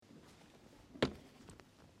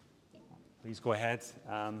Please go ahead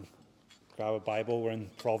and grab a Bible. We're in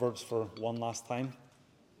Proverbs for one last time.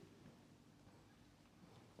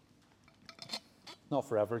 Not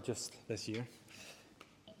forever, just this year.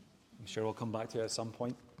 I'm sure we'll come back to it at some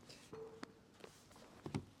point.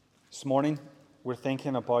 This morning, we're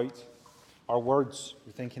thinking about our words.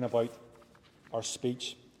 We're thinking about our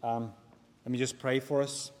speech. Let me just pray for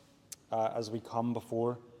us as we come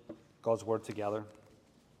before God's word together.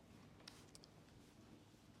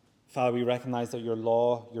 Father, we recognize that your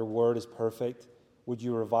law, your word is perfect. Would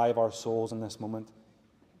you revive our souls in this moment?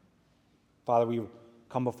 Father, we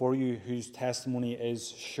come before you whose testimony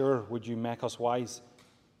is sure. Would you make us wise?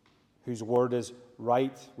 Whose word is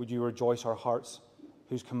right. Would you rejoice our hearts?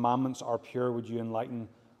 Whose commandments are pure. Would you enlighten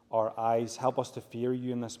our eyes? Help us to fear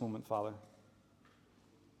you in this moment, Father.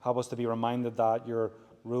 Help us to be reminded that your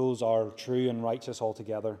rules are true and righteous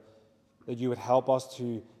altogether. That you would help us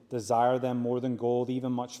to desire them more than gold,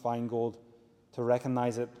 even much fine gold, to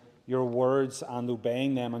recognize that your words and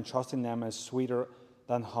obeying them and trusting them is sweeter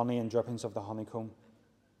than honey and drippings of the honeycomb.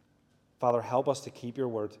 Father, help us to keep your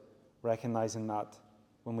word, recognizing that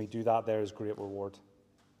when we do that, there is great reward.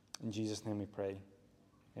 In Jesus' name we pray.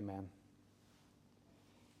 Amen.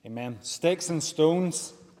 Amen. Sticks and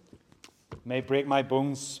stones may break my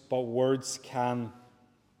bones, but words can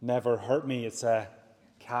never hurt me. It's a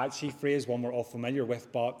catchy phrase, one we're all familiar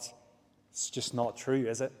with, but it's just not true,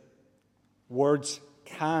 is it? Words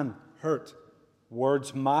can hurt.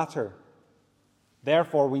 Words matter.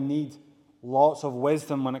 Therefore, we need lots of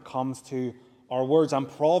wisdom when it comes to our words. And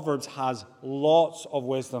Proverbs has lots of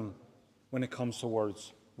wisdom when it comes to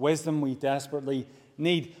words. Wisdom we desperately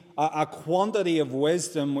need. A quantity of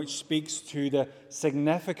wisdom which speaks to the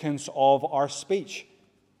significance of our speech.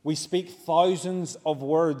 We speak thousands of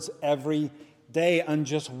words every day, and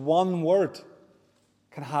just one word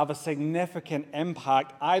can have a significant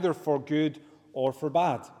impact either for good or for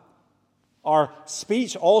bad. Our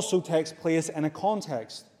speech also takes place in a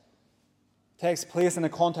context. It takes place in a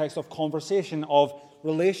context of conversation, of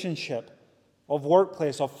relationship, of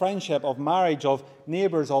workplace, of friendship, of marriage, of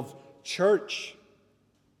neighbors, of church.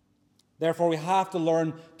 Therefore, we have to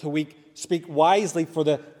learn to speak wisely for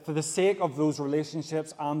the sake of those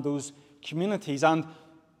relationships and those communities. And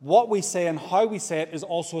what we say and how we say it is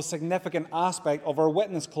also a significant aspect of our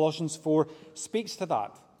witness. Colossians 4 speaks to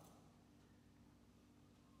that.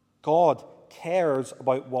 God cares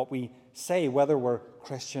about what we say, whether we're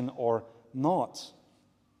Christian or not.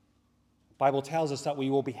 The Bible tells us that we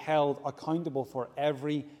will be held accountable for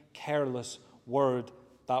every careless word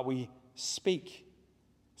that we speak.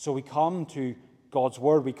 So we come to God's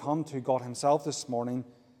word, we come to God himself this morning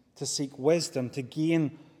to seek wisdom, to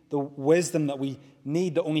gain the wisdom that we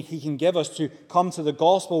need, that only he can give us, to come to the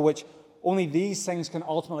gospel, which only these things can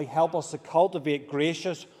ultimately help us to cultivate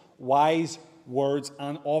gracious, wise words,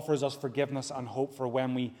 and offers us forgiveness and hope for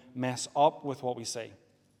when we mess up with what we say.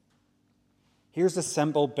 Here's the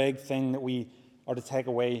simple big thing that we are to take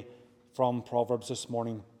away from Proverbs this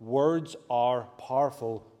morning. Words are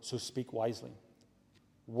powerful, so speak wisely.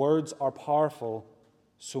 Words are powerful,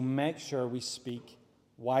 so make sure we speak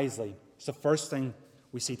wisely. It's the first thing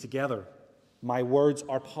we see together. My words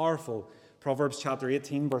are powerful. Proverbs chapter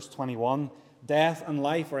 18, verse 21. Death and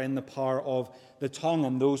life are in the power of the tongue,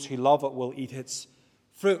 and those who love it will eat its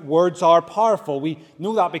fruit. Words are powerful. We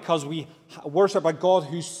know that because we worship a God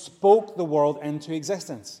who spoke the world into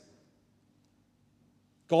existence.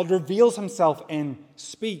 God reveals himself in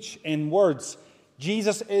speech, in words.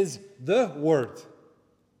 Jesus is the Word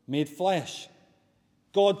made flesh.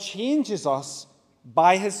 God changes us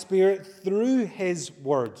by his Spirit through his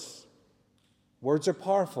words. Words are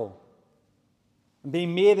powerful. And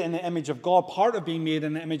being made in the image of God, part of being made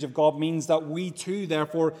in the image of God means that we too,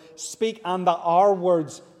 therefore, speak, and that our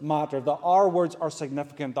words matter, that our words are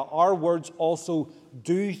significant, that our words also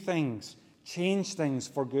do things, change things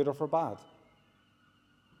for good or for bad.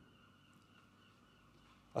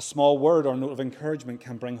 A small word or note of encouragement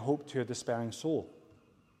can bring hope to a despairing soul.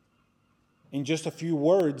 In just a few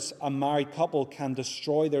words, a married couple can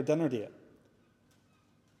destroy their dinner date.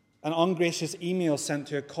 An ungracious email sent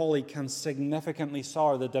to a colleague can significantly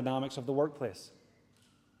sour the dynamics of the workplace.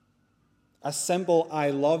 A simple "I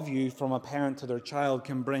love you" from a parent to their child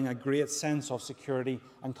can bring a great sense of security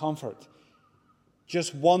and comfort.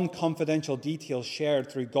 Just one confidential detail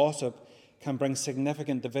shared through gossip can bring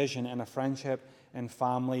significant division in a friendship, in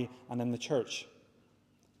family, and in the church.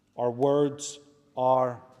 Our words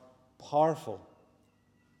are powerful.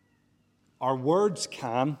 Our words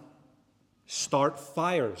can start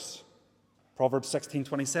fires. Proverbs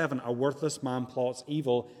 16:27, a worthless man plots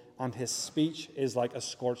evil, and his speech is like a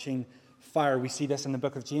scorching fire. We see this in the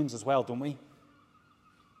book of James as well, don't we?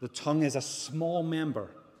 The tongue is a small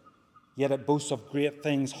member, yet it boasts of great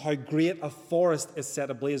things. How great a forest is set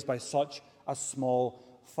ablaze by such a small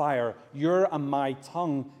fire. Your and my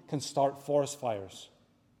tongue can start forest fires.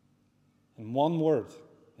 In one word,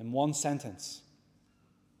 in one sentence.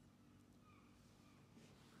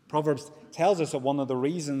 Proverbs tells us that one of the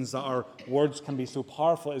reasons that our words can be so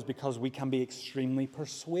powerful is because we can be extremely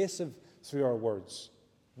persuasive through our words.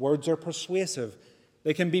 Words are persuasive.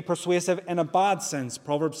 They can be persuasive in a bad sense.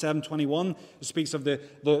 Proverbs 7:21 speaks of the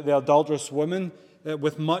adulterous woman.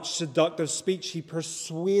 With much seductive speech, she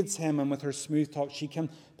persuades him, and with her smooth talk, she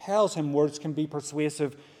compels him. Words can be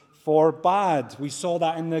persuasive for bad. We saw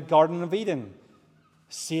that in the Garden of Eden.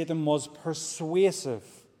 Satan was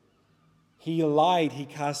persuasive. He lied. He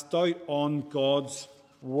cast doubt on God's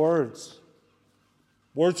words.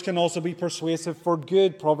 Words can also be persuasive for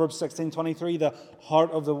good. Proverbs 16:23, the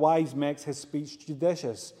heart of the wise makes his speech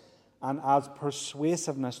judicious and adds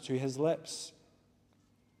persuasiveness to his lips.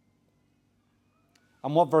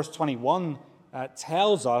 And what verse 21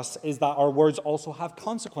 tells us is that our words also have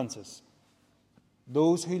consequences.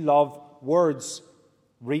 Those who love words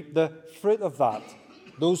reap the fruit of that.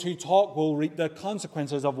 Those who talk will reap the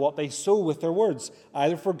consequences of what they sow with their words,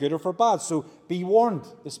 either for good or for bad. So be warned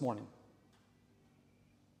this morning.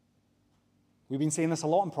 We've been saying this a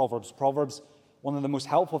lot in Proverbs. Proverbs, one of the most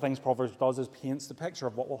helpful things Proverbs does is paints the picture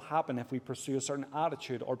of what will happen if we pursue a certain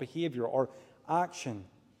attitude or behavior or action.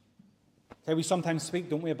 Okay, we sometimes speak,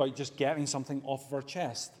 don't we, about just getting something off of our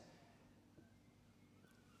chest.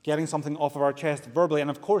 Getting something off of our chest verbally. And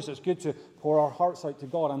of course, it's good to pour our hearts out to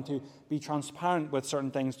God and to be transparent with certain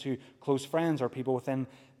things to close friends or people within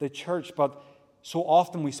the church. But so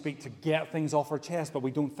often we speak to get things off our chest, but we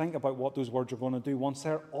don't think about what those words are going to do once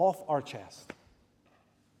they're off our chest.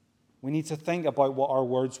 We need to think about what our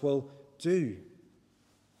words will do.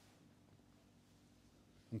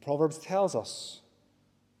 And Proverbs tells us,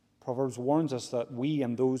 Proverbs warns us that we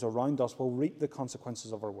and those around us will reap the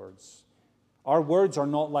consequences of our words. Our words are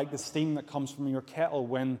not like the steam that comes from your kettle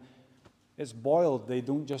when it's boiled. They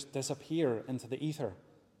don't just disappear into the ether.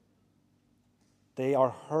 They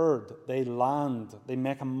are heard, they land, they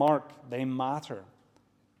make a mark, they matter.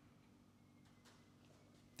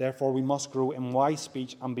 Therefore, we must grow in wise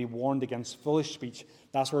speech and be warned against foolish speech.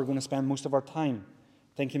 That's where we're going to spend most of our time,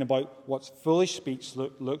 thinking about what foolish speech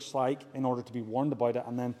looks like in order to be warned about it,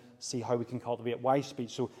 and then see how we can cultivate wise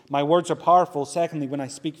speech. So my words are powerful. Secondly, when I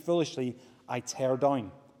speak foolishly, I tear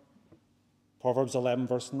down. Proverbs 11,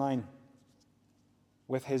 verse 9.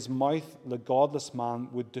 With his mouth, the godless man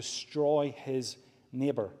would destroy his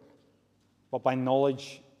neighbor, but by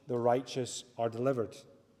knowledge the righteous are delivered.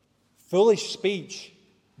 Foolish speech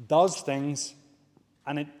does things,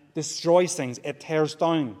 and it destroys things. It tears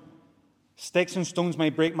down. Sticks and stones may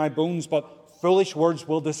break my bones, but foolish words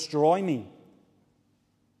will destroy me.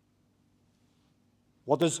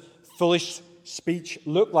 What does foolish speech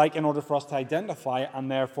look like in order for us to identify it and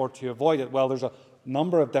therefore to avoid it? Well, there's a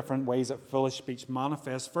number of different ways that foolish speech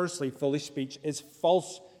manifests. Firstly, foolish speech is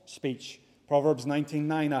false speech. Proverbs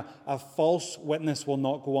 19:9, a false witness will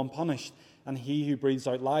not go unpunished, and he who breathes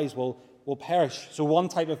out lies will perish. So one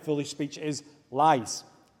type of foolish speech is lies,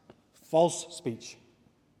 false speech.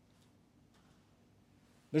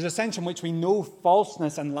 There's a sense in which we know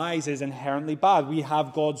falseness and lies is inherently bad. We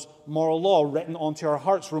have God's moral law written onto our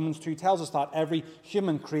hearts. Romans 2 tells us that every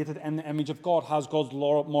human created in the image of God has God's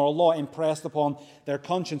moral law impressed upon their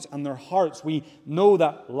conscience and their hearts. We know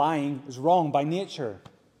that lying is wrong by nature.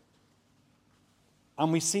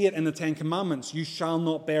 And we see it in the Ten Commandments. You shall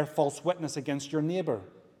not bear false witness against your neighbor.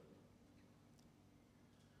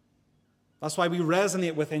 That's why we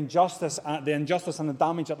resonate with injustice, the injustice and the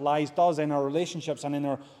damage that lies does in our relationships and in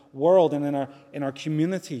our world and in our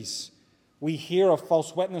communities. We hear of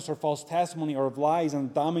false witness or false testimony or of lies and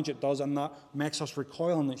the damage it does, and that makes us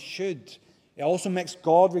recoil, and it should. It also makes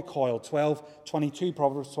God recoil. Proverbs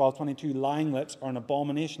 12:22, lying lips are an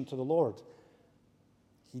abomination to the Lord.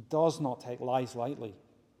 He does not take lies lightly,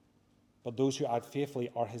 but those who act faithfully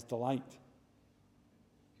are his delight.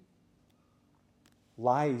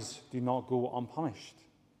 Lies do not go unpunished.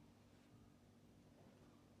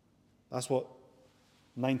 That's what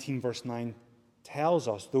 19 verse 9 tells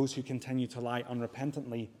us. Those who continue to lie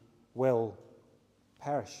unrepentantly will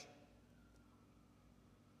perish.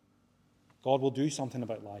 God will do something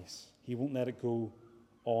about lies. He won't let it go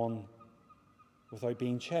on without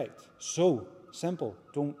being checked. So, simple,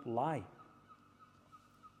 don't lie.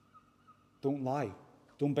 Don't lie.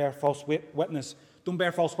 Don't bear false witness. Don't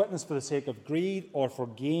bear false witness for the sake of greed or for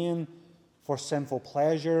gain, for sinful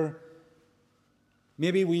pleasure.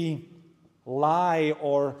 Maybe we lie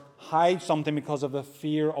or hide something because of the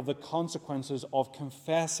fear of the consequences of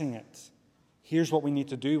confessing it. Here's what we need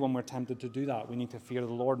to do when we're tempted to do that. We need to fear the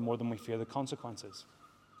Lord more than we fear the consequences.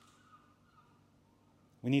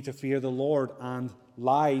 We need to fear the Lord and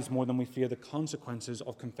lies more than we fear the consequences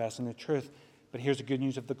of confessing the truth. But here's the good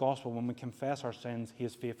news of the gospel. When we confess our sins, he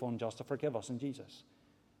is faithful and just to forgive us in Jesus.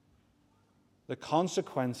 The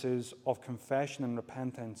consequences of confession and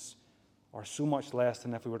repentance are so much less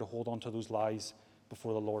than if we were to hold on to those lies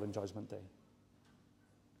before the Lord in Judgment Day.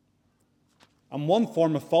 And one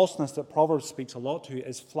form of falseness that Proverbs speaks a lot to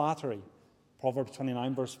is flattery. Proverbs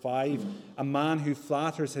 29, verse 5, a man who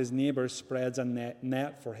flatters his neighbor spreads a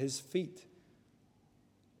net for his feet.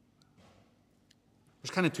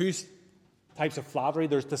 There's kind of two types of flattery.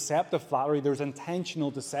 There's deceptive flattery. There's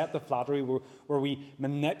intentional deceptive flattery where we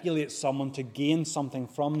manipulate someone to gain something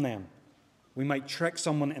from them. We might trick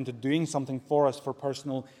someone into doing something for us for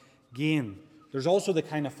personal gain. There's also the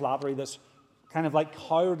kind of flattery that's kind of like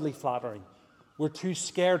cowardly flattery. We're too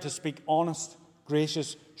scared to speak honest,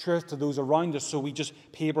 gracious truth to those around us, so we just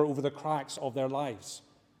paper over the cracks of their lives.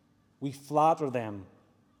 We flatter them.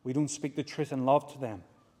 We don't speak the truth in love to them.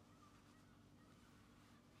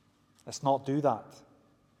 Let's not do that.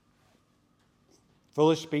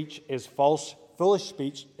 Foolish speech is false. Foolish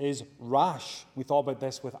speech is rash. We thought about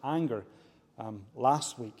this with anger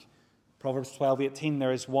last week. Proverbs 12:18,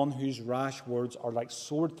 there is one whose rash words are like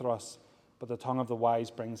sword thrusts, but the tongue of the wise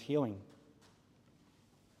brings healing.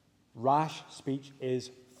 Rash speech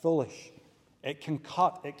is foolish. It can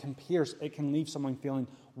cut, it can pierce, it can leave someone feeling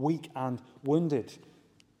weak and wounded.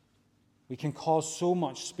 We can cause so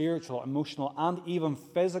much spiritual, emotional, and even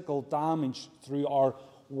physical damage through our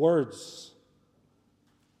words.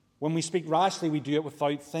 When we speak rashly, we do it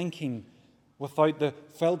without thinking, without the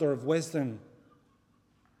filter of wisdom.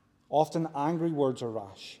 Often angry words are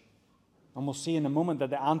rash. And we'll see in a moment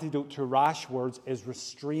that the antidote to rash words is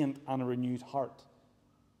restraint and a renewed heart.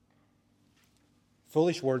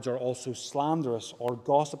 Foolish words are also slanderous or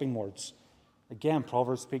gossiping words. Again,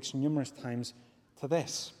 Proverbs speaks numerous times to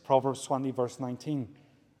this. Proverbs 20, verse 19.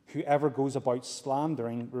 Whoever goes about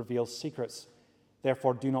slandering reveals secrets.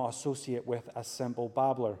 Therefore, do not associate with a simple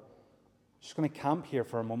babbler. Just going to camp here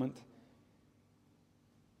for a moment.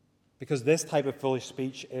 Because this type of foolish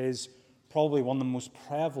speech is probably one of the most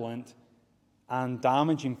prevalent and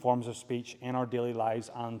damaging forms of speech in our daily lives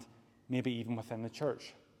and maybe even within the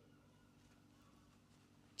church.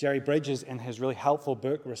 Jerry Bridges, in his really helpful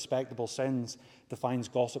book, Respectable Sins, defines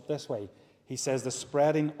gossip this way. He says he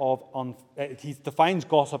defines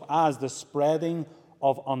gossip as the spreading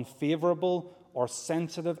of unfavorable or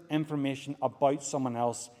sensitive information about someone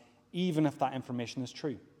else, even if that information is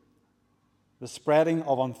true. The spreading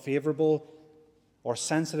of unfavorable or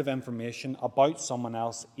sensitive information about someone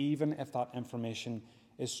else, even if that information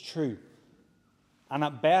is true. And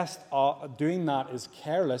at best, doing that is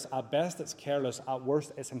careless. At best, it's careless. At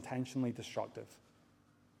worst, it's intentionally destructive.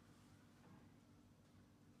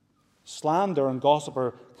 Slander and gossip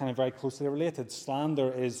are kind of very closely related. Slander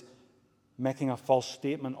is making a false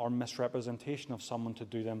statement or misrepresentation of someone to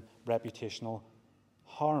do them reputational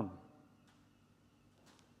harm.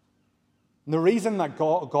 And the reason that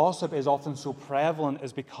gossip is often so prevalent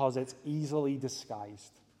is because it's easily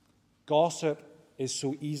disguised. Gossip is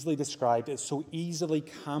so easily described, it so easily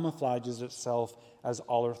camouflages itself as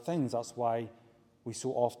other things. That's why we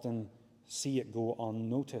so often see it go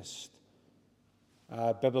unnoticed.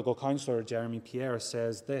 Biblical counselor Jeremy Pierre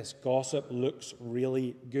says this: gossip looks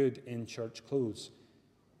really good in church clothes,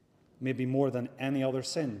 maybe more than any other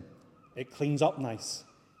sin. It cleans up nice.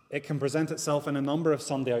 It can present itself in a number of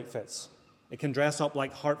Sunday outfits. It can dress up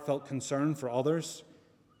like heartfelt concern for others.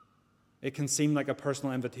 It can seem like a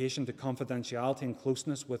personal invitation to confidentiality and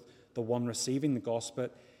closeness with the one receiving the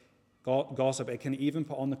gossip. It can even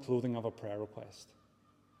put on the clothing of a prayer request.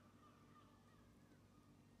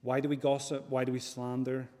 Why do we gossip? Why do we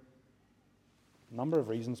slander? A number of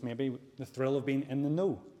reasons, maybe. The thrill of being in the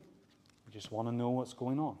know. We just want to know what's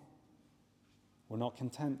going on. We're not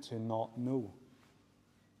content to not know.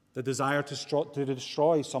 The desire to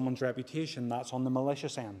destroy someone's reputation, that's on the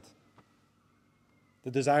malicious end.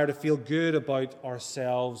 The desire to feel good about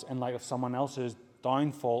ourselves in light of someone else's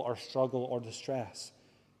downfall or struggle or distress.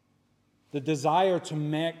 The desire to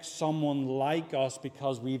make someone like us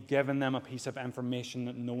because we've given them a piece of information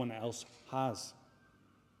that no one else has.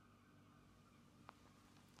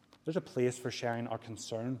 There's a place for sharing our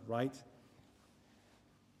concern, right?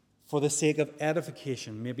 For the sake of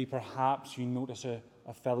edification, maybe perhaps you notice a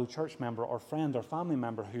a fellow church member or friend or family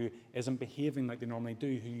member who isn't behaving like they normally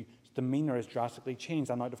do, whose demeanor is drastically changed,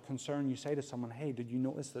 and out of concern you say to someone, hey, did you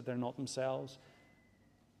notice that they're not themselves?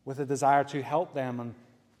 With a desire to help them, and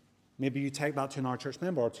maybe you take that to another church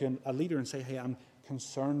member or to a leader and say, hey, I'm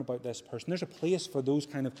concerned about this person. There's a place for those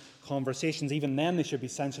kind of conversations. Even then they should be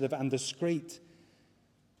sensitive and discreet.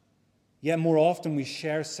 Yet more often we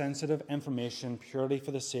share sensitive information purely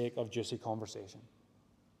for the sake of juicy conversation.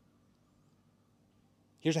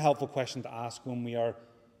 Here's a helpful question to ask when we are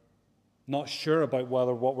not sure about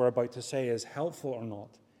whether what we're about to say is helpful or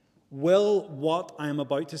not. Will what I am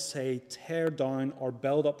about to say tear down or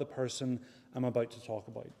build up the person I'm about to talk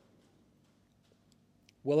about?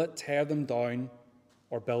 Will it tear them down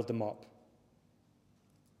or build them up?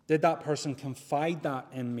 Did that person confide that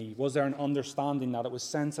in me? Was there an understanding that it was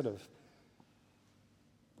sensitive?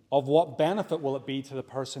 Of what benefit will it be to the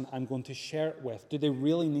person I'm going to share it with? Do they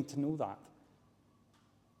really need to know that?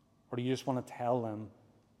 Or do you just want to tell them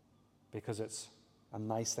because it's a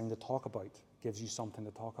nice thing to talk about, gives you something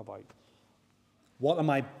to talk about? What am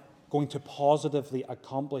I going to positively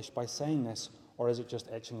accomplish by saying this, or is it just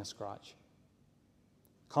itching a scratch?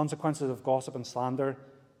 Consequences of gossip and slander: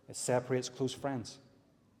 it separates close friends.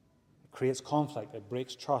 It creates conflict. It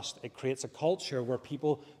breaks trust. It creates a culture where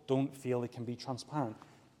people don't feel they can be transparent.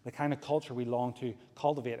 The kind of culture we long to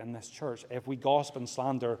cultivate in this church. If we gossip and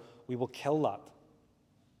slander, we will kill that.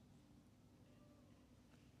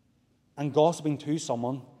 And gossiping to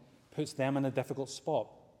someone puts them in a difficult spot.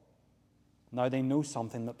 Now they know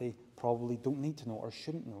something that they probably don't need to know or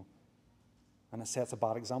shouldn't know. And it sets a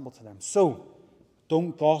bad example to them. So,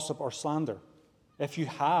 don't gossip or slander. If you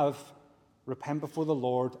have, repent before the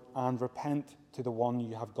Lord and repent to the one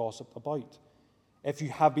you have gossiped about. If you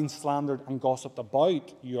have been slandered and gossiped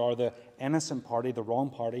about, you are the innocent party, the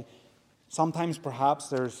wrong party. Sometimes perhaps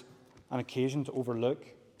there's an occasion to overlook.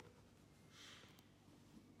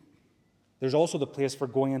 There's also the place for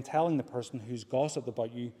going and telling the person who's gossiped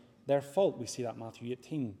about you their fault. We see that in Matthew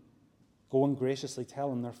 18. Go and graciously tell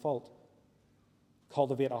them their fault.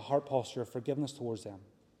 Cultivate a heart posture of forgiveness towards them.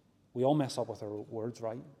 We all mess up with our words,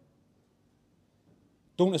 right?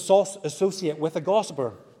 Don't associate with a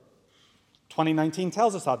gossiper. 2019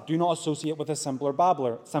 tells us that. Do not associate with a simple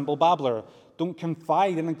babbler. Don't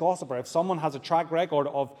confide in a gossiper. If someone has a track record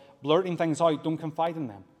of blurting things out, don't confide in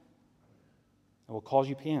them. It will cause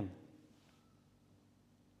you pain.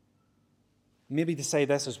 Maybe to say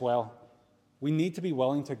this as well, we need to be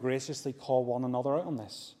willing to graciously call one another out on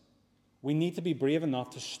this. We need to be brave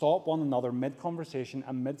enough to stop one another mid-conversation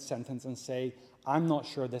and mid-sentence and say, I'm not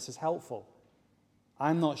sure this is helpful.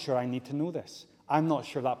 I'm not sure I need to know this. I'm not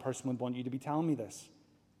sure that person would want you to be telling me this.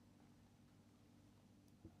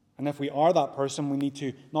 And if we are that person, we need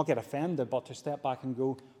to not get offended, but to step back and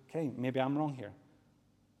go, okay, maybe I'm wrong here.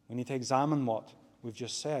 We need to examine what we've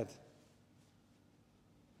just said.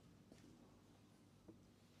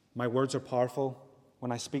 My words are powerful.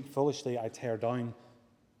 When I speak foolishly, I tear down.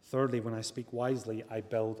 Thirdly, when I speak wisely, I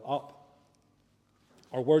build up.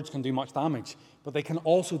 Our words can do much damage, but they can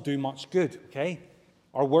also do much good, okay?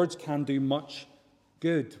 Our words can do much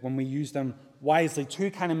good when we use them wisely.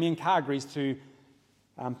 Two kind of main categories to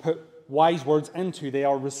put wise words into. They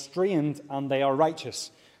are restrained and they are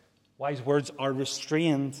righteous. Wise words are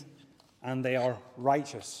restrained and they are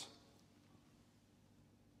righteous.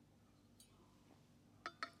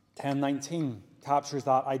 10:19 captures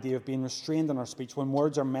that idea of being restrained in our speech. When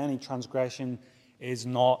words are many, transgression is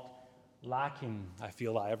not lacking. I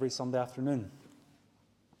feel that every Sunday afternoon.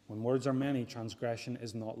 When words are many, transgression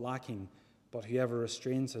is not lacking, but whoever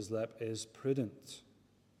restrains his lip is prudent.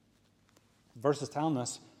 The verse is telling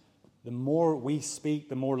us the more we speak,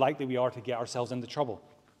 the more likely we are to get ourselves into trouble.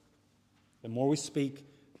 The more we speak,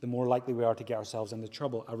 the more likely we are to get ourselves into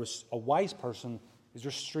trouble. A wise person is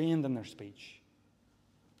restrained in their speech.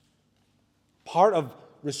 Part of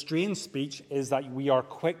restrained speech is that we are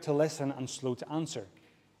quick to listen and slow to answer.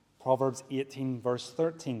 Proverbs 18, verse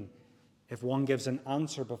 13. If one gives an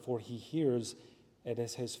answer before he hears, it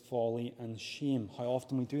is his folly and shame. How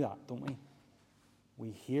often we do that, don't we?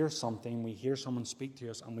 We hear something, we hear someone speak to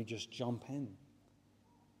us, and we just jump in.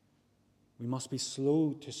 We must be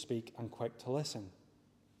slow to speak and quick to listen.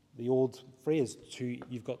 The old phrase,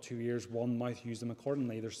 you've got 2 ears, 1 mouth, use them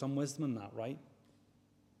accordingly. There's some wisdom in that, right?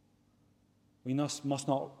 We must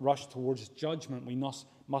not rush towards judgment. We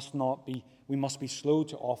must be slow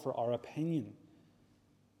to offer our opinion.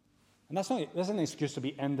 And that's not an excuse to be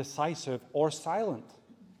indecisive or silent.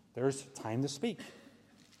 There's time to speak.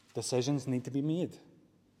 Decisions need to be made.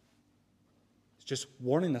 It's just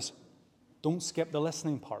warning us, don't skip the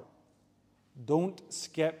listening part. Don't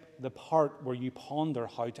skip the part where you ponder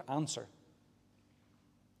how to answer.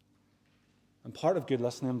 And part of good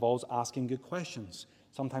listening involves asking good questions.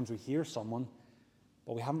 Sometimes we hear someone,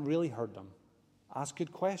 but we haven't really heard them. Ask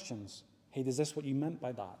good questions. Hey, is this what you meant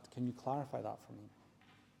by that? Can you clarify that for me?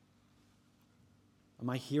 Am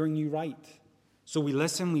I hearing you right? So we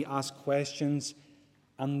listen, we ask questions,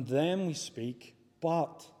 and then we speak,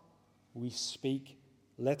 but we speak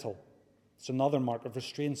little. It's another mark of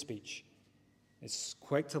restrained speech. It's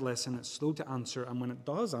quick to listen, it's slow to answer, and when it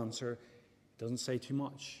does answer, it doesn't say too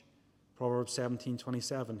much. Proverbs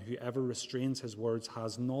 17:27, whoever restrains his words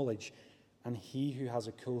has knowledge, and he who has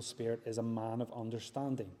a cool spirit is a man of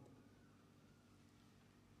understanding.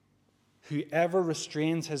 Whoever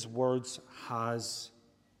restrains his words has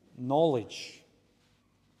knowledge.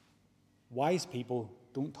 Wise people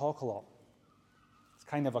don't talk a lot. It's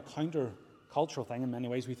kind of a counter-cultural thing in many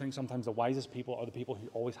ways. We think sometimes the wisest people are the people who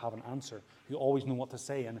always have an answer, who always know what to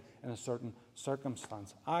say in a certain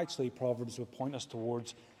circumstance. Actually, Proverbs would point us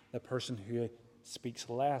towards the person who speaks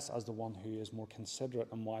less as the one who is more considerate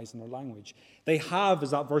and wise in their language. They have,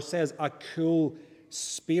 as that verse says, a cool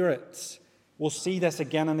spirit. We'll see this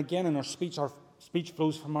again and again in our speech. Our speech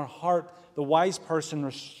flows from our heart. The wise person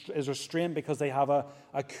is restrained because they have a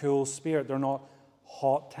cool spirit. They're not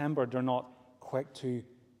hot-tempered. They're not quick to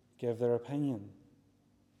give their opinion.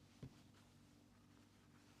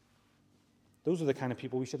 Those are the kind of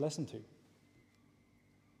people we should listen to. I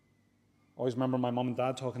always remember my mum and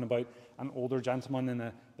dad talking about an older gentleman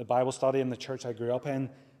in the Bible study in the church I grew up in.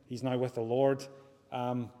 He's now with the Lord.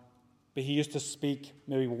 But he used to speak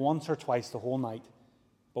maybe once or twice the whole night.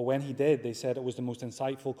 But when he did, they said it was the most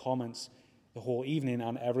insightful comments the whole evening,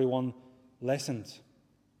 and everyone listened.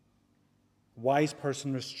 Wise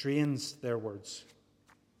person restrains their words.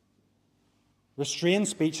 Restrained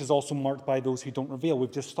speech is also marked by those who don't reveal.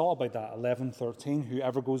 We've just thought about that. 11:13,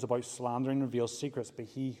 whoever goes about slandering reveals secrets, but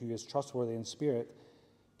he who is trustworthy in spirit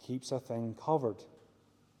keeps a thing covered.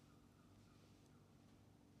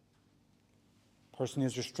 A person who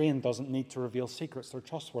is restrained doesn't need to reveal secrets. They're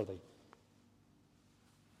trustworthy.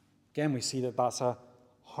 Again, we see that that's a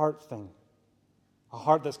heart thing. A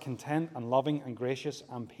heart that's content and loving and gracious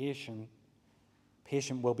and patient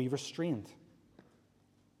will be restrained.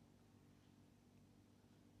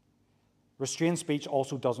 Restrained speech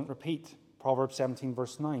also doesn't repeat. Proverbs 17,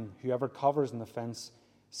 verse 9, whoever covers an offense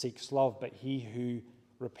seeks love, but he who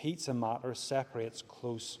repeats a matter separates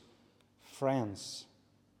close friends.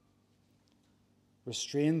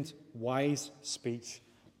 Restrained, wise speech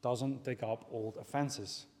doesn't dig up old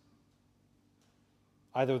offenses.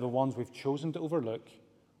 Either the ones we've chosen to overlook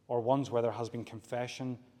or ones where there has been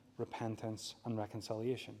confession, repentance, and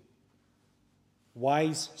reconciliation.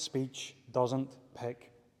 Wise speech doesn't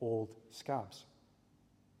pick old scabs.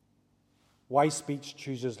 Wise speech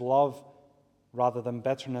chooses love rather than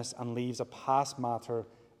bitterness and leaves a past matter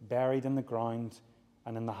buried in the ground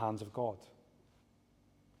and in the hands of God.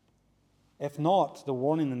 If not, the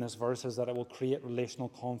warning in this verse is that it will create relational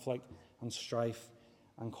conflict and strife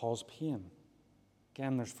and cause pain.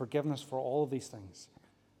 Again, there's forgiveness for all of these things,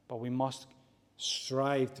 but we must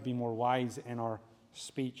strive to be more wise in our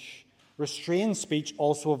speech. Restrained speech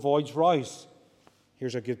also avoids rows.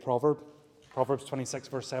 Here's a good proverb. Proverbs 26,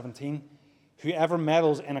 verse 17. Whoever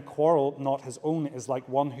meddles in a quarrel not his own is like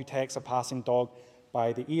one who takes a passing dog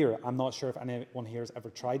by the ear. I'm not sure if anyone here has ever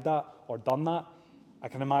tried that or done that. I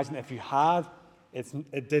can imagine if you had,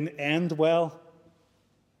 it didn't end well.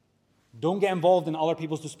 Don't get involved in other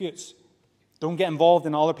people's disputes. Don't get involved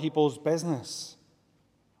in other people's business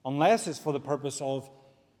unless it's for the purpose of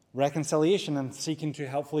reconciliation and seeking to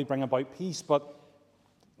helpfully bring about peace. But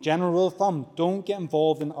general rule of thumb, don't get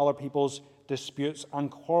involved in other people's disputes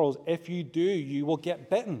and quarrels. If you do, you will get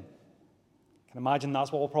bitten. I can imagine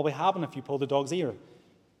that's what will probably happen if you pull the dog's ear.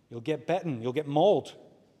 You'll get bitten. You'll get mauled.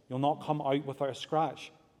 You'll not come out without a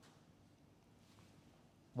scratch.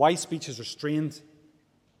 Wise speech is restrained.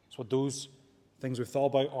 That's what those things we've thought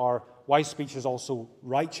about are. Wise speech is also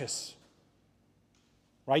righteous.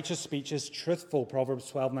 Righteous speech is truthful.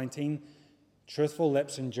 Proverbs 12:19. Truthful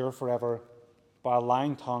lips endure forever, but a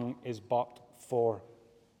lying tongue is but for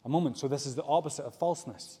a moment. So this is the opposite of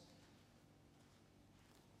falseness.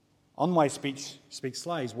 Unwise speech speaks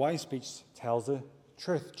lies. Wise speech tells the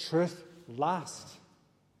truth. Truth lasts.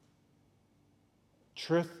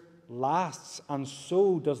 Truth lasts, and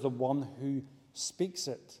so does the one who speaks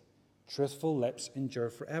it. Truthful lips endure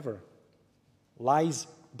forever. Lies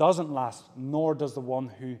doesn't last, nor does the one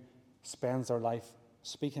who spends their life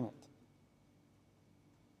speaking it.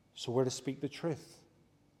 So we're to speak the truth.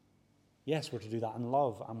 Yes, we're to do that in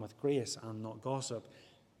love and with grace and not gossip.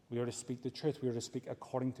 We are to speak the truth. We are to speak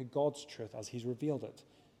according to God's truth as he's revealed it.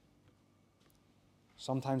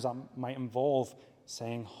 Sometimes that might involve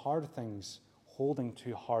saying hard things, holding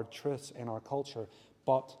to hard truths in our culture.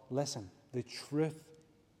 But listen, the truth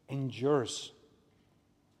endures.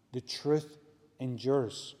 The truth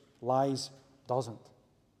endures. Lies doesn't.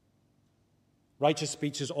 Righteous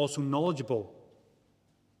speech is also knowledgeable.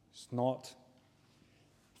 It's not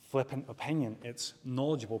flippant opinion. It's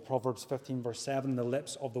knowledgeable. Proverbs 15 verse 7, the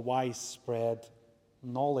lips of the wise spread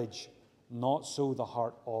knowledge, not so the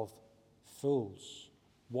heart of fools.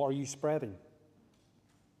 What are you spreading?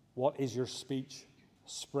 What is your speech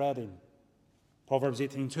spreading? Proverbs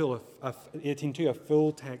 18:2, a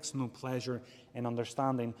fool takes no pleasure in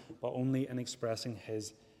understanding, but only in expressing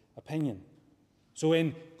his opinion. So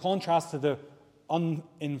in contrast to the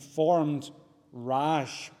uninformed,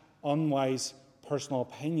 rash, unwise personal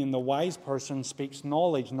opinion, the wise person speaks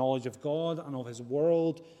knowledge of God and of his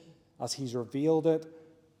world as he's revealed it,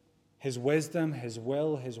 his wisdom, his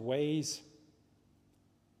will, his ways.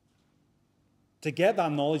 To get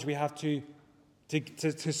that knowledge, we have to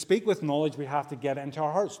speak with knowledge, we have to get it into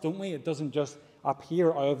our hearts, don't we? It doesn't just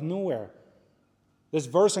appear out of nowhere. This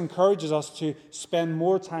verse encourages us to spend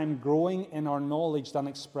more time growing in our knowledge than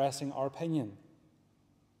expressing our opinion.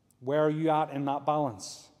 Where are you at in that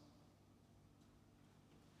balance?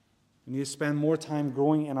 We need to spend more time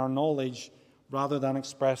growing in our knowledge rather than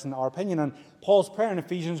expressing our opinion. And Paul's prayer in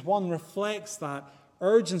Ephesians 1 reflects that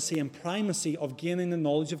urgency and primacy of gaining the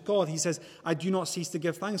knowledge of God. He says, I do not cease to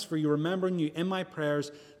give thanks for you, remembering you in my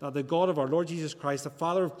prayers, that the God of our Lord Jesus Christ, the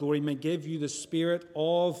Father of glory, may give you the spirit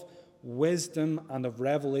of wisdom and of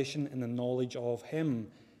revelation in the knowledge of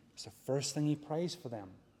him. It's the first thing he prays for them.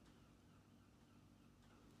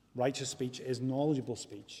 Righteous speech is knowledgeable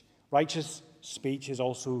speech. Righteous speech is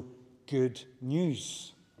also good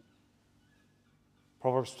news.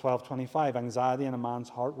 Proverbs 12:25, anxiety in a man's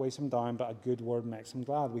heart weighs him down, but a good word makes him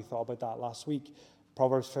glad. We thought about that last week.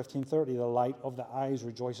 Proverbs 15:30, the light of the eyes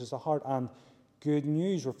rejoices the heart, and good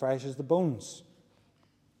news refreshes the bones.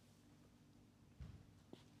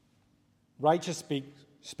 Righteous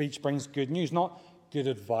speech brings good news, not good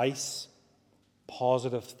advice,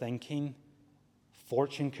 positive thinking,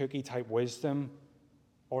 fortune cookie type wisdom,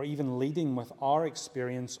 or even leading with our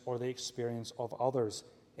experience or the experience of others.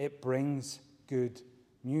 It brings good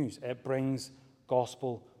news. It brings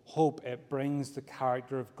gospel hope. It brings the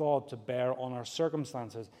character of God to bear on our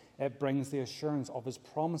circumstances. It brings the assurance of his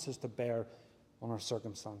promises to bear on our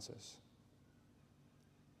circumstances.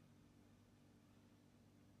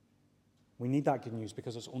 We need that good news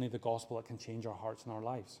because it's only the gospel that can change our hearts and our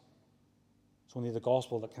lives. It's only the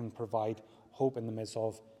gospel that can provide hope in the midst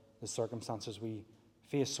of the circumstances we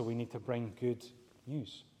face. So we need to bring good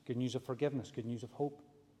news of forgiveness, good news of hope,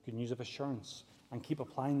 good news of assurance, and keep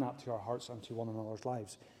applying that to our hearts and to one another's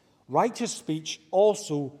lives. Righteous speech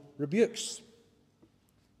also rebukes.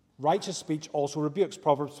 Righteous speech also rebukes.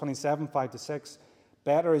 Proverbs 27, 5-6.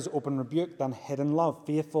 Better is open rebuke than hidden love.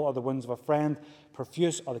 Faithful are the wounds of a friend.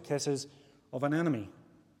 Profuse are the kisses of an enemy.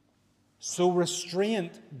 So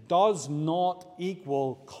restraint does not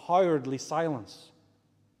equal cowardly silence.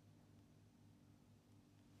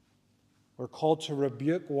 We're called to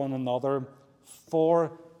rebuke one another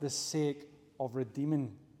for the sake of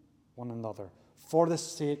redeeming one another, for the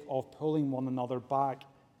sake of pulling one another back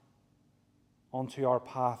onto our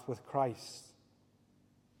path with Christ.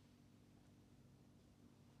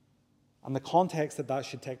 And the context that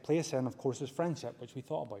should take place in, of course, is friendship, which we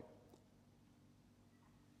thought about.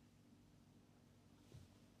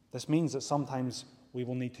 This means that sometimes we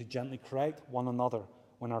will need to gently correct one another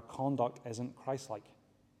when our conduct isn't Christ-like.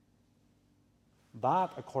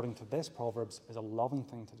 That, according to this Proverbs, is a loving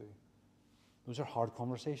thing to do. Those are hard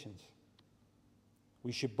conversations.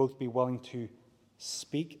 We should both be willing to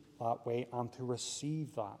speak that way and to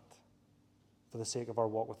receive that for the sake of our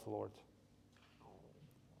walk with the Lord.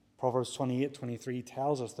 Proverbs 28:23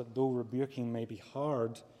 tells us that though rebuking may be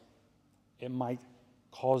hard, it might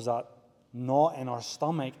cause that knot in our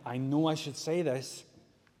stomach. I know I should say this.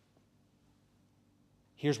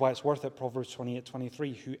 Here's why it's worth it. Proverbs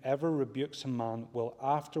 28:23. Whoever rebukes a man will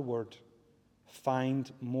afterward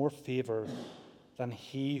find more favor than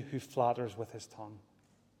he who flatters with his tongue.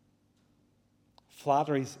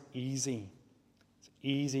 Flattery's easy. It's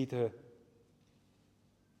easy to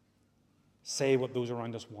say what those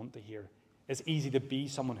around us want to hear. It's easy to be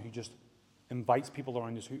someone who just invites people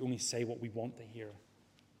around us who only say what we want to hear.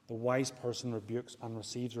 The wise person rebukes and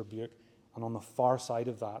receives rebuke, and on the far side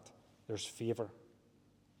of that, there's favor.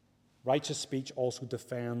 Righteous speech also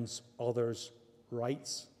defends others'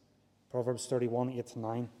 rights. Proverbs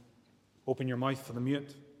 31:8-9. Open your mouth for the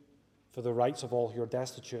mute. for the rights of all who are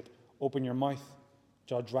destitute. Open your mouth.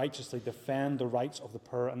 Judge righteously. Defend the rights of the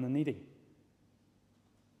poor and the needy.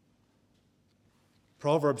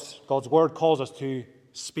 Proverbs, God's word, calls us to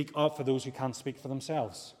speak up for those who can't speak for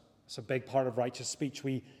themselves. It's a big part of righteous speech.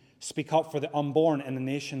 We speak up for the unborn in a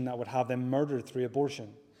nation that would have them murdered through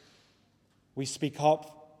abortion. We speak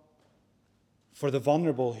up for the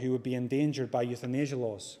vulnerable who would be endangered by euthanasia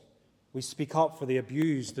laws. We speak up for the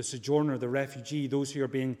abused, the sojourner, the refugee, those who are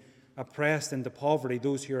being oppressed into poverty,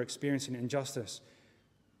 those who are experiencing injustice.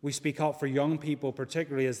 We speak up for young people,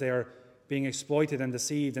 particularly as they are being exploited and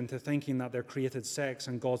deceived into thinking that their created sex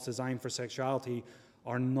and God's design for sexuality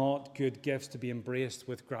are not good gifts to be embraced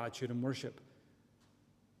with gratitude and worship.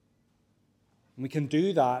 And we can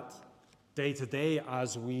do that day to day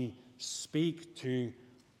as we speak to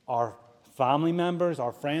our family members,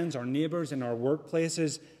 our friends, our neighbors, in our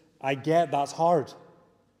workplaces. I get that's hard.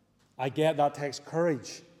 I get that takes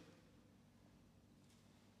courage.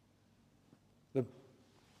 The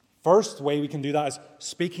first way we can do that is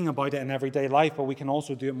speaking about it in everyday life, but we can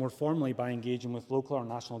also do it more formally by engaging with local or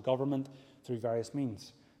national government through various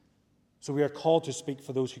means. So we are called to speak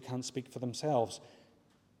for those who can't speak for themselves.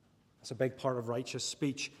 That's a big part of righteous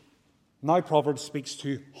speech. Now Proverbs speaks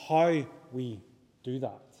to how we do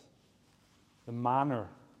that. The manner.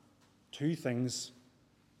 Two things: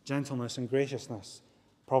 gentleness and graciousness.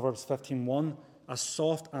 Proverbs 15:1, a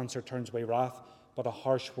soft answer turns away wrath, but a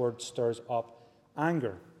harsh word stirs up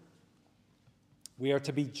anger. We are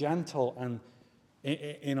to be gentle and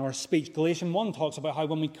in our speech. Galatians 1 talks about how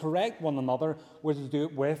when we correct one another, we're to do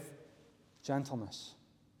it with gentleness.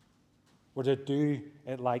 We're to do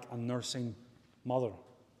it like a nursing mother.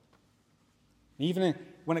 Even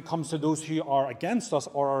when it comes to those who are against us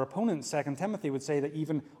or our opponents, 2 Timothy would say that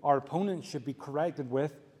even our opponents should be corrected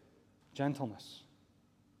with gentleness.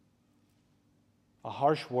 A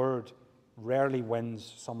harsh word rarely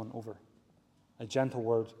wins someone over. A gentle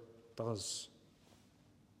word does.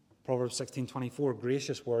 Proverbs 16:24,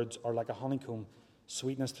 gracious words are like a honeycomb,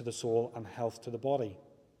 sweetness to the soul and health to the body.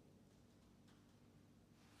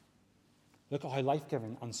 Look at how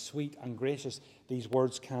life-giving and sweet and gracious these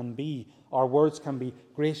words can be. Our words can be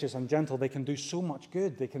gracious and gentle. They can do so much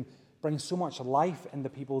good. They can bring so much life into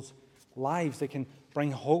people's lives. They can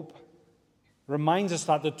bring hope. Reminds us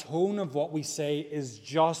that the tone of what we say is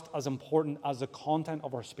just as important as the content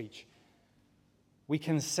of our speech. We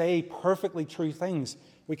can say perfectly true things.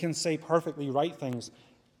 We can say perfectly right things,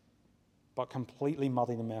 but completely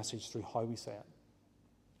muddy the message through how we say it.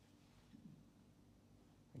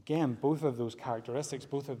 Again, both of those characteristics,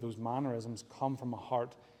 both of those mannerisms come from a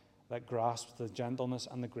heart that grasps the gentleness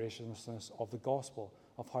and the graciousness of the gospel,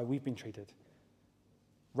 of how we've been treated.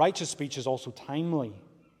 Righteous speech is also timely.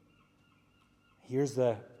 Here's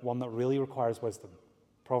the one that really requires wisdom.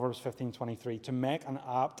 Proverbs 15:23. To make an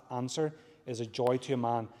apt answer is a joy to a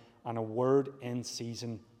man, and a word in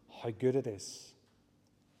season, how good it is.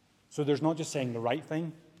 So there's not just saying the right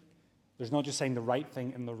thing. There's not just saying the right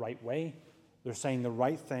thing in the right way. They're saying the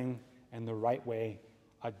right thing in the right way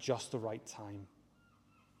at just the right time.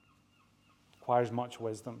 It requires much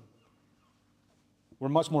wisdom. We're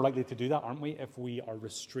much more likely to do that, aren't we, if we are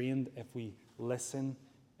restrained, if we listen,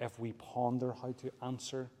 if we ponder how to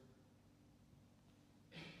answer.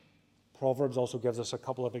 Proverbs also gives us a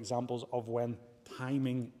couple of examples of when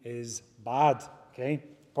timing is bad. Okay?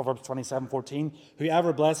 Proverbs 27:14.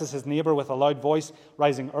 Whoever blesses his neighbor with a loud voice,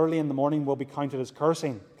 rising early in the morning, will be counted as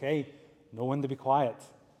cursing. Okay? Know when to be quiet.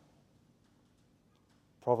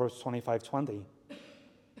 Proverbs 25:20.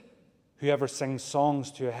 Whoever sings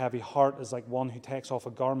songs to a heavy heart is like one who takes off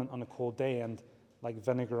a garment on a cold day, and like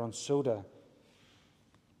vinegar on soda.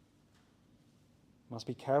 Must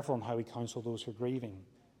be careful in how we counsel those who are grieving.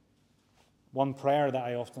 One prayer that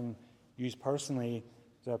I often use personally,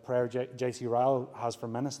 the prayer J.C. Ryle has for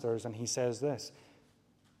ministers, and he says this: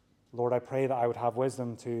 Lord, I pray that I would have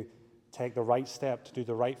wisdom to take the right step, to do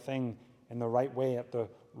the right thing in the right way at the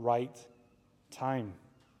right time.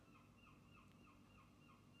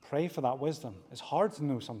 Pray for that wisdom. It's hard to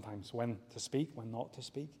know sometimes when to speak, when not to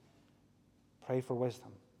speak. Pray for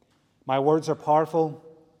wisdom. My words are powerful.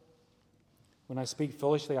 When I speak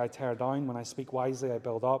foolishly, I tear down. When I speak wisely, I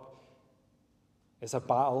build up. It's a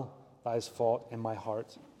battle that is fought in my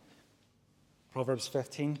heart. Proverbs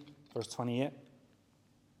 15, verse 28.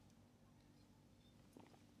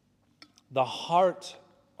 The heart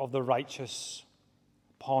of the righteous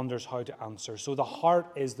ponders how to answer. So the heart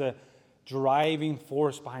is the driving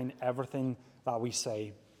force behind everything that we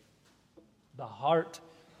say. The heart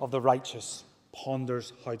of the righteous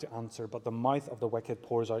ponders how to answer, but the mouth of the wicked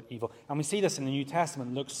pours out evil. And we see this in the New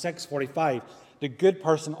Testament, Luke 6:45. The good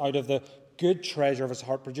person out of the good treasure of his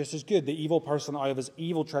heart produces good. The evil person out of his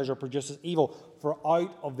evil treasure produces evil. For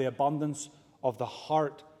out of the abundance of the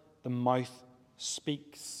heart, the mouth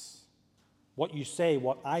speaks. What you say,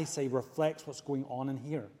 what I say, reflects what's going on in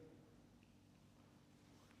here.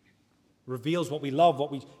 Reveals what we love,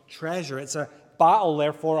 what we treasure. It's a battle,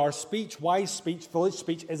 therefore, our speech, wise speech, foolish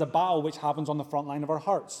speech, is a battle which happens on the front line of our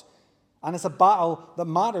hearts. And it's a battle that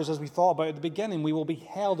matters, as we thought about at the beginning. We will be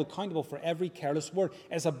held accountable for every careless word.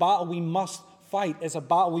 It's a battle we must fight. It's a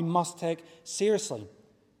battle we must take seriously.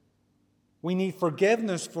 We need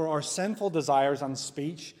forgiveness for our sinful desires and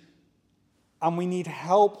speech, and we need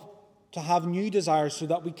help to have new desires so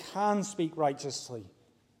that we can speak righteously.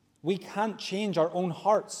 We can't change our own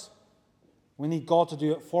hearts. We need God to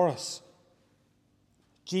do it for us.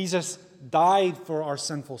 Jesus died for our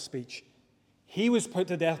sinful speech. He was put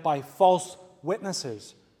to death by false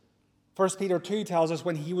witnesses. 1 Peter 2 tells us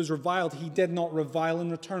when he was reviled, he did not revile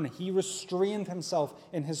in return. He restrained himself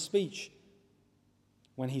in his speech.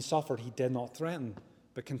 When he suffered, he did not threaten,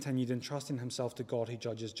 but continued entrusting himself to God who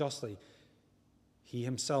judges justly. He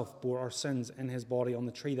himself bore our sins in his body on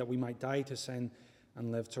the tree that we might die to sin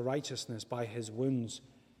and live to righteousness. By his wounds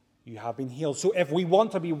you have been healed. So if we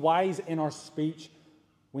want to be wise in our speech,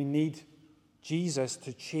 we need Jesus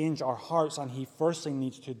to change our hearts, and he firstly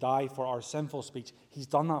needs to die for our sinful speech. He's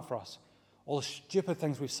done that for us. All the stupid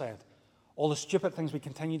things we've said, all the stupid things we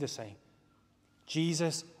continue to say.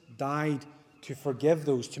 Jesus died to forgive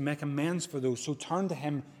those, to make amends for those. So turn to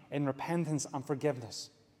him in repentance and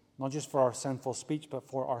forgiveness, not just for our sinful speech, but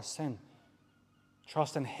for our sin.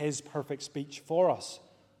 Trust in his perfect speech for us.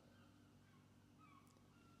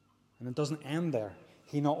 And it doesn't end there.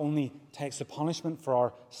 He not only takes the punishment for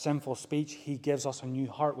our sinful speech, he gives us a new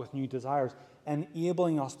heart with new desires,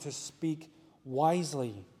 enabling us to speak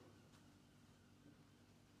wisely.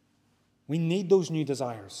 We need those new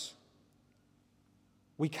desires.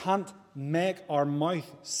 We can't make our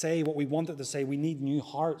mouth say what we want it to say. We need new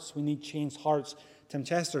hearts. We need changed hearts. Tim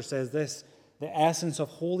Chester says this: the essence of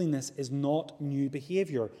holiness is not new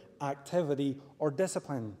behavior, activity, or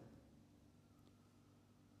discipline.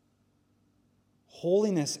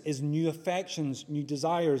 Holiness is new affections, new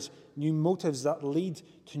desires, new motives that lead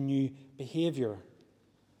to new behavior.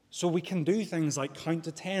 So we can do things like count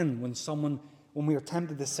to 10 when we are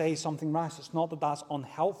tempted to say something rash. It's not that that's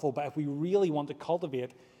unhelpful, but if we really want to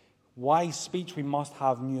cultivate wise speech, we must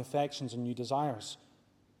have new affections and new desires.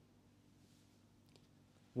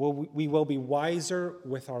 We will be wiser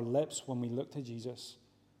with our lips when we look to Jesus,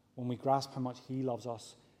 when we grasp how much he loves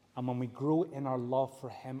us, and when we grow in our love for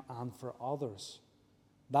him and for others.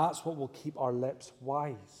 That's what will keep our lips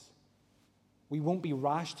wise. We won't be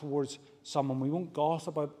rash towards someone. We won't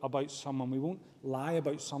gossip about someone. We won't lie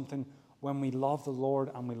about something when we love the Lord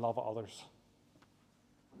and we love others.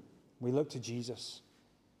 We look to Jesus.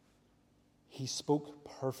 He spoke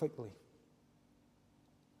perfectly.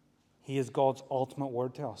 He is God's ultimate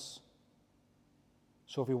word to us.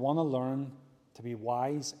 So if we want to learn to be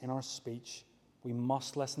wise in our speech, we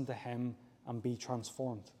must listen to him and be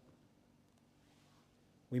transformed.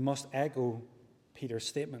 We must echo Peter's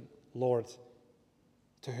statement, Lord,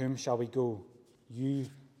 to whom shall we go? You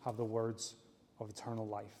have the words of eternal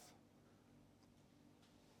life.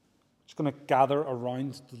 I'm just going to gather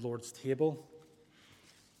around the Lord's table.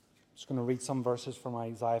 I'm just going to read some verses from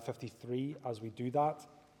Isaiah 53 as we do that,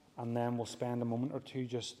 and then we'll spend a moment or two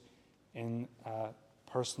just in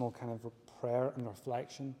personal kind of prayer and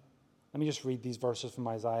reflection. Let me just read these verses from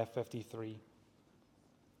Isaiah 53.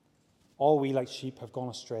 All we like sheep have gone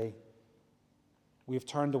astray. We have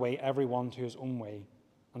turned away every one to his own way,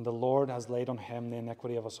 and the Lord has laid on him the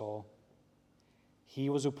iniquity of us all.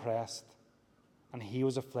 He was oppressed, and he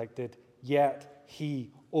was afflicted, yet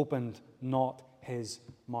he opened not his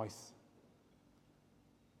mouth.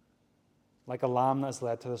 Like a lamb that is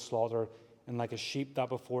led to the slaughter, and like a sheep that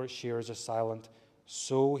before its shearers is silent,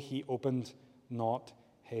 so he opened not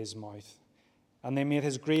his mouth. And they made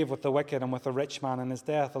his grave with the wicked and with the rich man in his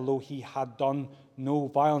death, although he had done no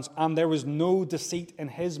violence, and there was no deceit in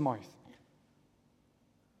his mouth.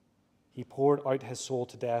 He poured out his soul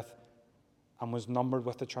to death and was numbered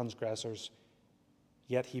with the transgressors.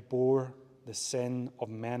 Yet he bore the sin of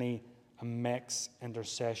many and makes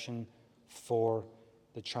intercession for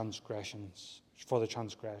the transgressors.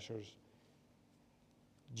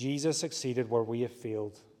 Jesus succeeded where we have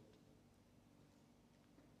failed.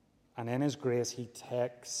 And in his grace, he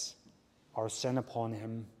takes our sin upon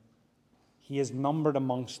him. He is numbered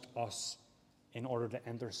amongst us in order to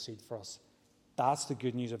intercede for us. That's the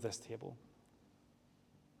good news of this table.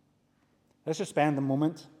 Let's just spend a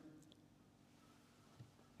moment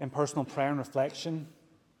in personal prayer and reflection,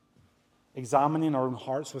 examining our own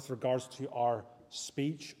hearts with regards to our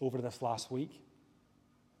speech over this last week,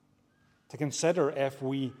 to consider if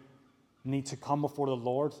we need to come before the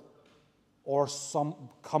Lord or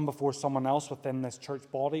come before someone else within this church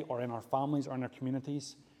body or in our families or in our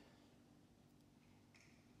communities.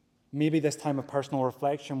 Maybe this time of personal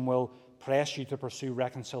reflection will press you to pursue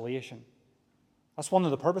reconciliation. That's one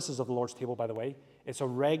of the purposes of the Lord's table, by the way. It's a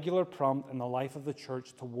regular prompt in the life of the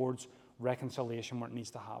church towards reconciliation where it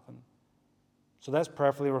needs to happen. So let's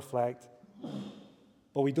prayerfully reflect.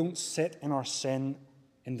 But we don't sit in our sin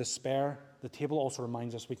in despair. The table also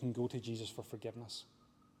reminds us we can go to Jesus for forgiveness.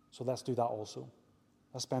 So let's do that also.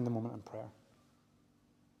 Let's spend a moment in prayer.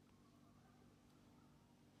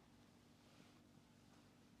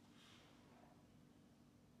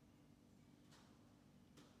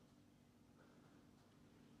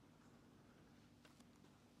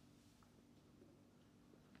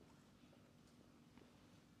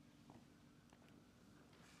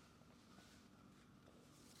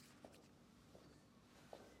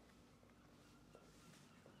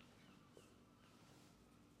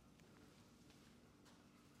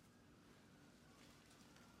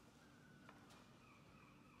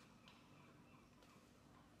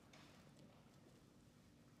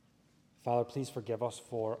 Father, please forgive us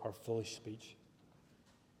for our foolish speech.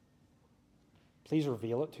 Please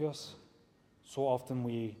reveal it to us. So often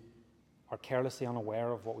we are carelessly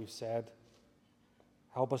unaware of what we've said.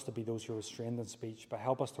 Help us to be those who are restrained in speech, but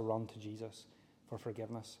help us to run to Jesus for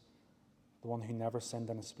forgiveness, the one who never sinned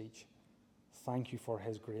in his speech. Thank you for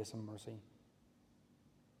his grace and mercy.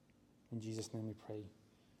 In Jesus' name we pray.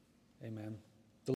 Amen.